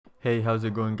Hey, how's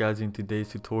it going guys? In today's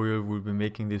tutorial we'll be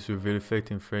making this reveal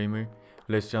effect in Framer.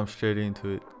 Let's jump straight into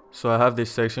it. So I have this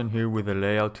section here with a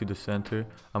layout to the center.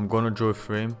 I'm gonna draw a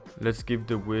frame. Let's give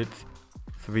the width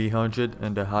 300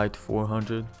 and the height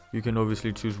 400. You can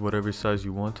obviously choose whatever size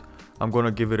you want. I'm gonna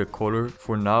give it a color.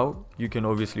 For now, you can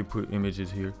obviously put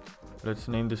images here. Let's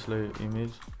name this layer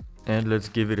image and let's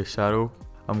give it a shadow.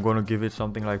 I'm gonna give it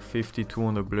something like 52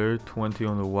 on the blur, 20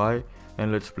 on the Y,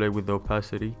 and let's play with the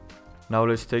opacity. Now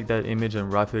let's take that image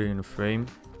and wrap it in a frame.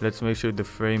 Let's make sure the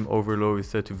frame overload is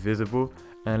set to visible,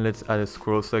 and let's add a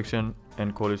scroll section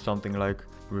and call it something like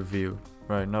reveal.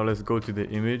 Right, now let's go to the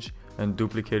image and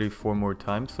duplicate it 4 more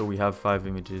times so we have 5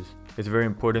 images. It's very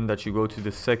important that you go to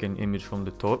the second image from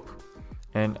the top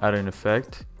and add an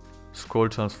effect, scroll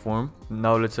transform.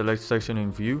 Now let's select section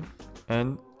in view,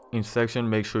 and in section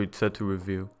make sure it's set to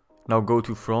reveal. Now go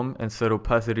to from and set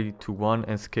opacity to 1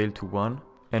 and scale to 1,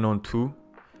 and on 2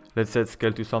 let's set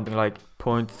scale to something like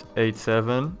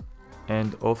 0.87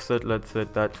 and offset, let's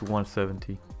set that to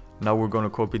 170. Now we're going to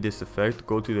copy this effect,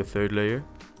 go to the third layer,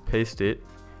 paste it,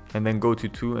 and then go to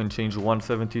 2 and change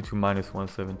 170 to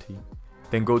 -170.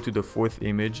 Then go to the fourth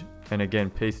image and again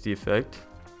paste the effect.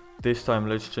 This time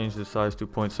let's change the size to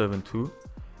 0.72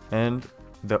 and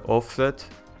the offset,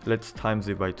 let's times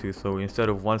it by 2. So instead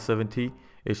of 170,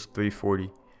 it's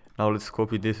 340. Now let's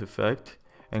copy this effect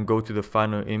and go to the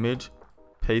final image,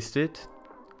 paste it,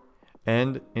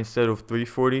 and instead of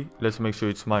 340, let's make sure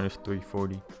it's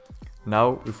 -340.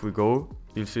 Now if we go,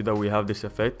 you'll see that we have this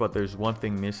effect, but there's one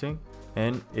thing missing,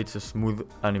 and it's a smooth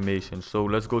animation. So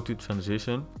let's go to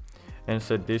transition and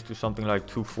set this to something like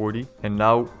 240, and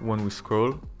now when we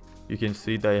scroll, you can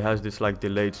see that it has this like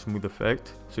delayed smooth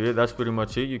effect. So yeah, that's pretty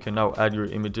much it. You can now add your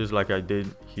images like I did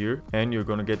here, and you're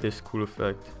gonna get this cool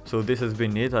effect. So this has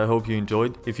been it. I hope you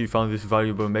enjoyed. If you found this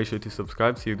valuable, make sure to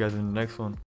subscribe. See you guys in the next one.